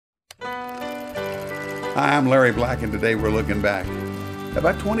Hi, I'm Larry Black, and today we're looking back.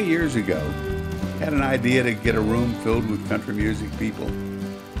 About 20 years ago, had an idea to get a room filled with country music people,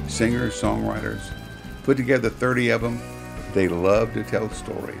 singers, songwriters, put together 30 of them. They love to tell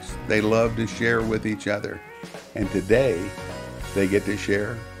stories. They love to share with each other. And today, they get to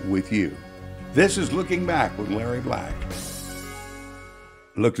share with you. This is Looking Back with Larry Black.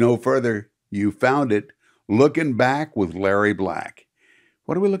 Look no further. You found it. Looking Back with Larry Black.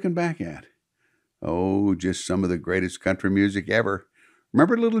 What are we looking back at? Oh, just some of the greatest country music ever.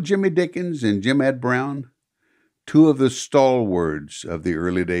 Remember little Jimmy Dickens and Jim Ed Brown? Two of the stalwarts of the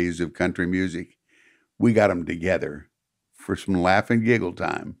early days of country music. We got them together for some laugh and giggle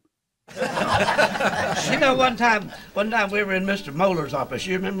time. You know, one time we were in Mr. Moeller's office.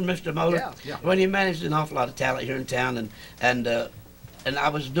 You remember Mr. Moeller? Yeah. When he managed an awful lot of talent here in town, and I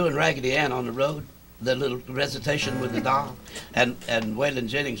was doing Raggedy Ann on the road, the little recitation with the doll, and Waylon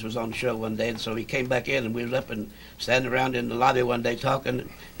Jennings was on the show one day, and so he came back in, and we was up and standing around in the lobby one day talking,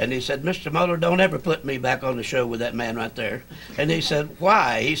 and he said, "Mr. Moeller, don't ever put me back on the show with that man right there." And he said,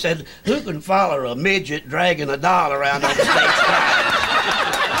 "Why?" He said, "Who can follow a midget dragging a doll around on the stage?"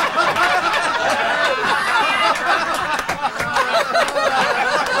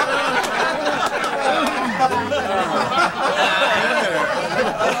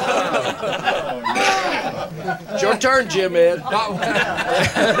 It's your turn, Jim Ed.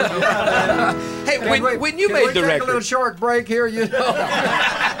 Hey, when you made the take record, a little short break here, you know.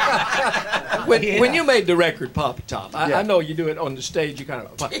 when you made the record, Papa Top, I know you do it on the stage. You kind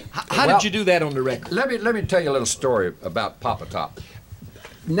of. How did you do that on the record? Let me tell you a little story about Papa Top.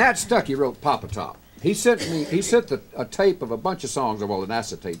 Nat Stuckey wrote Papa Top. He sent a tape of a bunch of songs, well, an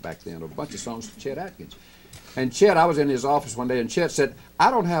acetate back then, of a bunch of songs to Chet Atkins. And Chet, I was in his office one day, and Chet said,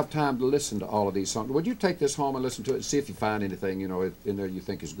 "I don't have time to listen to all of these songs. Would you take this home and listen to it and see if you find anything, you know, in there you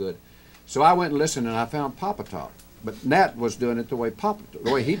think is good?" So I went and listened, and I found Papa Top. But Nat was doing it the way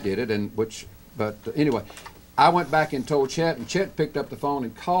he did it, but anyway, I went back and told Chet, and Chet picked up the phone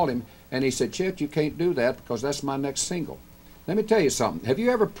and called him, and he said, "Chet, you can't do that because that's my next single." Let me tell you something. Have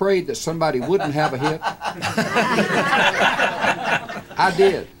you ever prayed that somebody wouldn't have a hit? I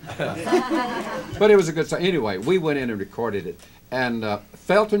did. But it was a good song. Anyway, we went in and recorded it. And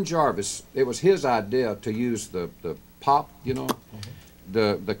Felton Jarvis, it was his idea to use the pop, you know,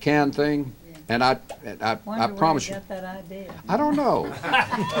 the can thing. And I promise you. Where you got that idea? I don't know.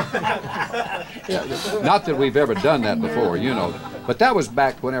 Not that we've ever done that before, you know. But that was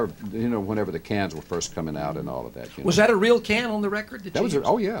back whenever the cans were first coming out and all of that. You know? Was that a real can on the record?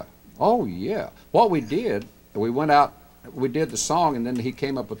 Oh yeah. What we did, we went out, we did the song, and then he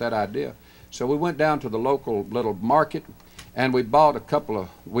came up with that idea. So we went down to the local little market, and we bought a couple of.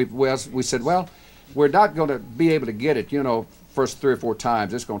 We said, well, we're not going to be able to get it, you know, first 3 or 4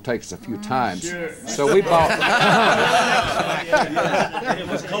 times. It's going to take us a few times. Sure. So we bought. It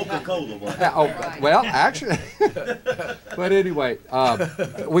was Coca-Cola. Well, actually. But anyway,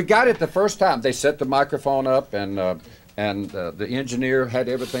 we got it the first time. They set the microphone up, and the engineer had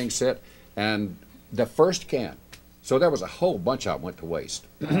everything set, and the first can. So there was a whole bunch of them went to waste.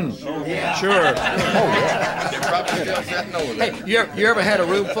 Yeah. Sure. Hey, you ever had a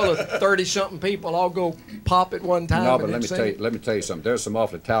room full of 30-something people all go pop at one time? No, but let me tell you something. There's some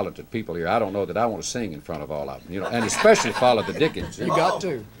awfully talented people here. I don't know that I want to sing in front of all of them, you know, and especially follow the Dickens. You got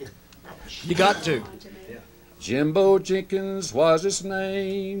to. You got to. Jimbo Jenkins was his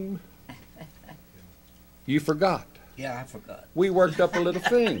name. You forgot. Yeah, I forgot. We worked up a little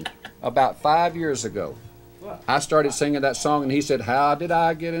thing about 5 years ago. I started singing that song, and he said, "How did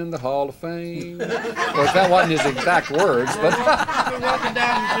I get in the Hall of Fame?" Of course, that wasn't his exact words, but... We're walking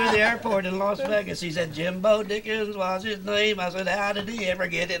down through the airport in Las Vegas. He said, "Jimbo Dickens was his name." I said, "How did he ever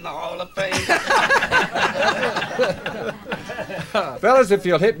get in the Hall of Fame?" Fellas, if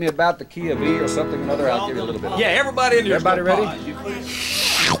you'll hit me about the key of E or something or another, I'll give you a little bit. Yeah, everybody in here. Everybody ready?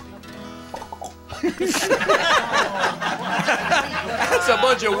 That's a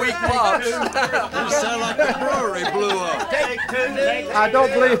bunch of weak pops. You sound like the brewery blew up. I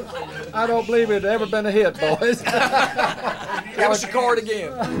don't believe it's ever been a hit, boys. Give us a chord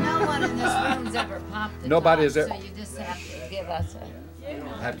again. No one in this room's ever popped the Nobody top, has ever- so you just have to give us a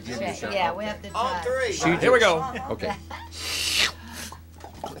Have to give you a shot. Yeah, we have to try. Here we go. Okay.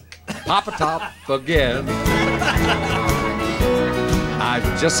 Papa Top again.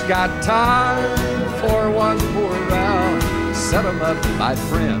 I've just got time for one more round. Set 'em up, my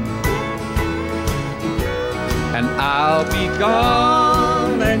friend. And I'll be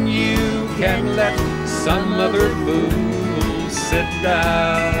gone, and you can let some other fool sit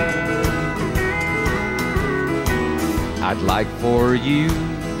down. I'd like for you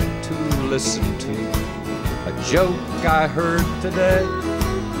to listen to joke I heard today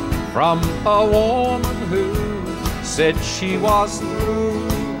from a woman who said she was through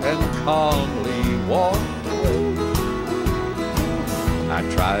and calmly walked away. I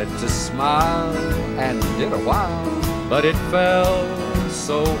tried to smile and did a while, but it felt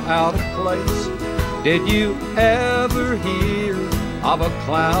so out of place. Did you ever hear of a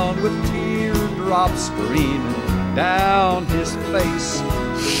clown with teardrops streaming down his face?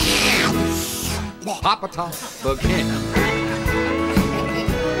 Papa Top again.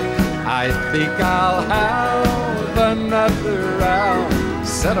 I think I'll have another round.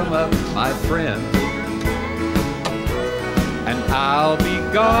 Set 'em up, my friend. And I'll be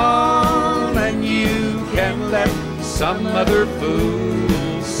gone, and you can let some other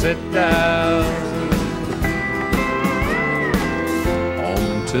fool sit down.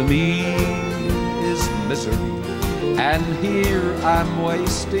 Home to me is misery, and here I'm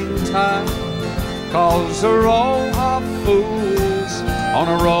wasting time. 'Cause a row of fools on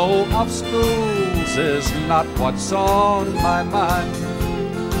a row of stools is not what's on my mind.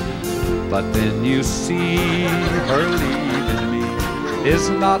 But then you see her leaving me is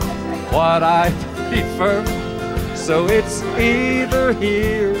not what I prefer. So it's either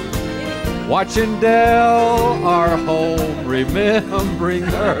here, watching Dell, or home, remembering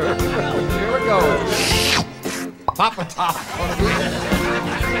her. Here we go. Papa Top.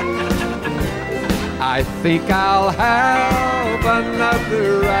 I think I'll have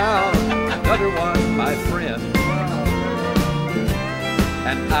another round, another one, my friend.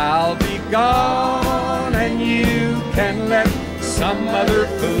 And I'll be gone, and you can let some other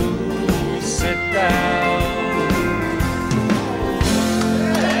fool sit down.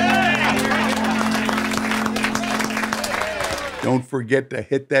 Don't forget to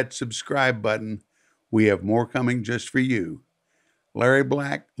hit that subscribe button. We have more coming just for you. Larry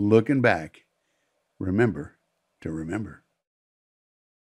Black, Looking Back. Remember to remember.